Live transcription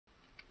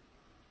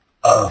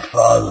Our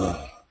Father,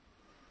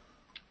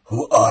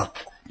 who art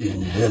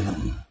in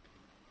heaven,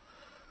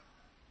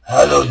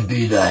 hallowed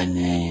be thy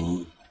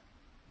name.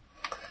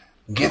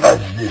 Give us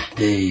this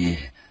day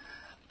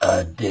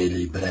our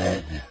daily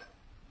bread.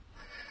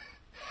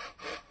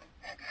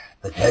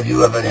 But have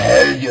you ever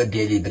held your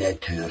daily bread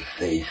to your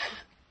face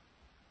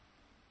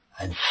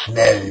and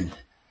smelled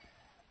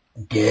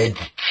dead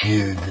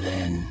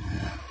children?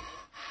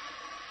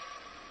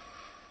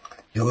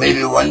 You may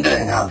be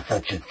wondering how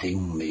such a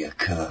thing may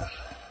occur.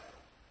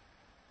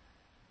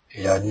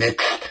 In our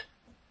next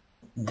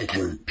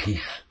little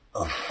piece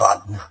of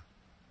fun,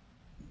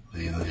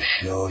 we will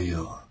show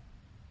you.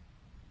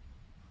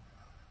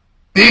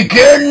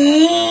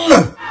 Begin!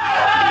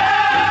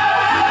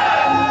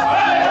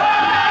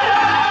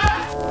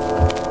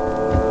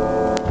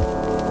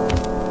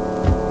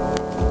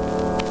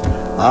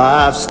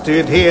 I've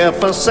stood here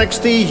for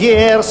 60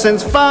 years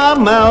since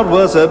farmyard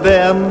was a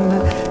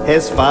bairn.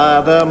 His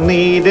father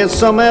needed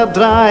somewhere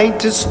dry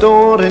to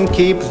store and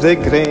keep the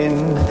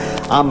grain.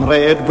 I'm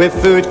red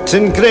without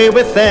and grey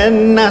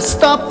within, I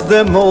stop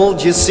the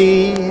mould you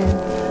see.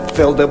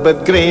 Filled up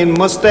with grain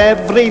most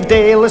every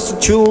day, lest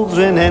the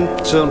children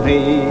enter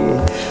me.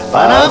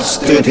 But I've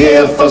stood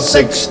here for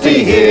 60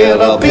 years,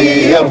 I'll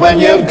be here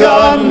when you're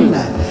gone.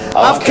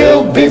 I've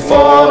killed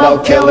before, I'll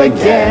kill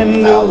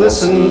again, now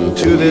listen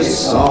to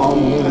this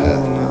song.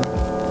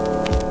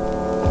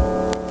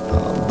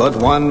 But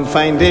one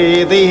fine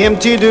day they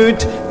emptied out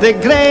the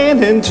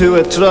grain into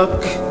a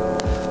truck.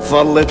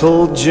 For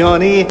little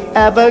Johnny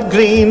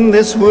Evergreen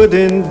this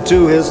wouldn't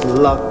do his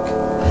luck.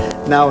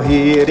 Now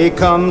here he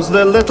comes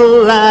the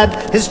little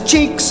lad, his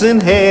cheeks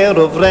and hair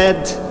of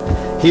red.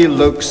 He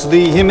looks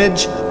the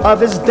image of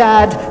his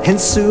dad,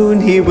 and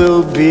soon he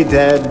will be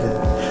dead.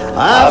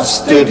 I've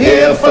stood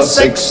here for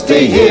 60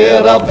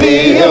 years, I'll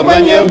be here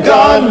when you're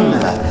gone.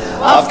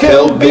 I've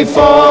killed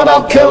before,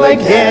 I'll kill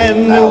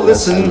again, now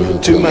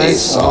listen to my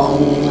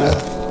song.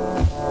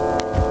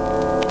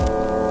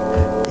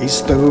 He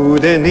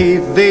stood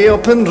beneath the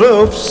open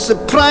roof,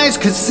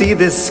 surprised could see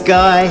the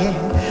sky.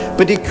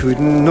 But he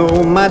couldn't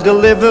know my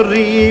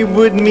delivery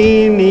would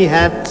mean he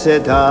had to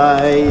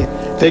die.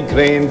 The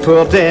grain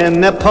poured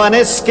in upon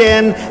his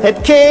skin,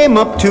 it came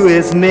up to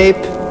his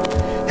nape.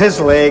 His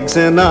legs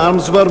and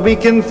arms were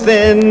weak and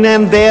thin,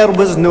 and there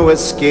was no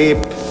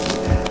escape.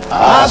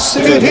 I've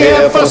stood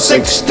here for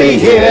 60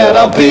 years,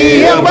 I'll be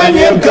here when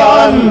you're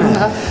gone.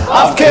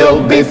 I've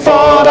killed before,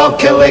 I'll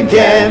kill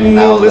again,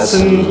 now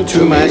listen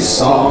to my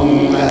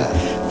song.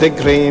 The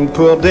grain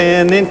poured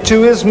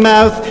into his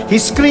mouth, he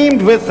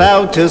screamed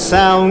without a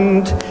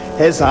sound.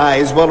 His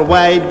eyes were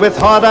wide with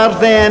horror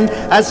then,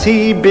 as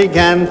he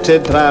began to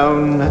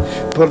drown.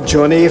 Poor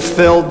Johnny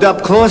filled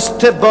up close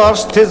to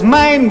burst, his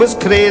mind was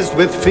crazed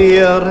with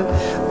fear.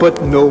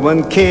 But no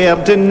one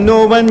cared and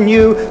no one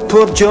knew,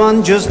 poor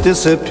John just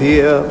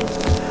disappeared.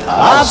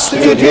 I've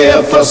stood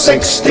here for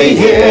 60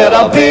 years,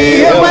 I'll be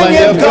here when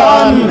you're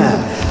gone.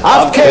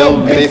 I've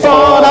killed before,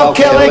 I'll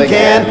kill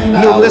again,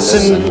 now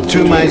listen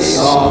to my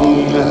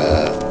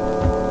song.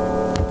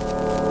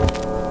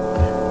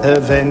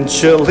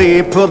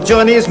 Eventually poor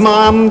Johnny's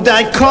mom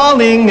died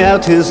calling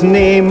out his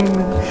name.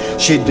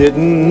 She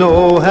didn't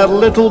know her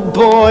little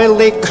boy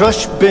lay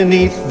crushed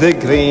beneath the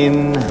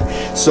grain.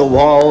 So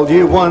all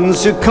you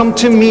ones who come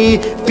to me,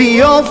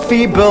 be all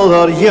feeble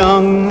or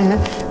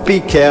young, be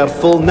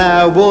careful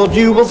now or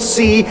you will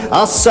see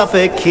I'll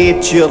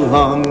suffocate your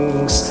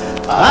lungs.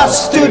 I've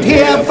stood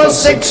here for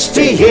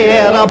 60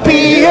 years, I'll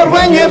be here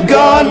when you're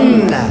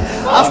gone.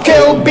 I've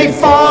killed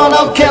before,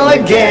 I'll kill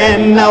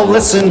again, now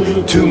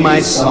listen to my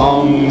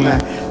song.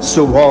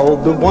 So all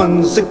the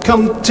ones that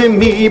come to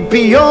me,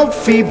 be old,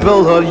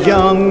 feeble or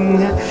young,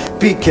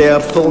 be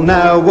careful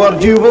now or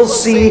you will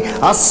see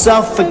I'll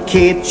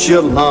suffocate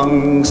your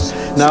lungs.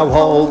 Now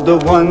all the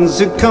ones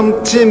who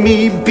come to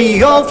me,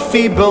 be old,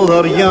 feeble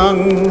or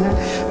young,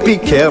 be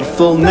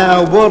careful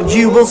now or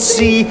you will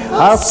see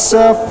I'll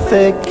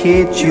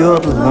suffocate your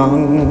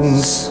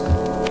lungs.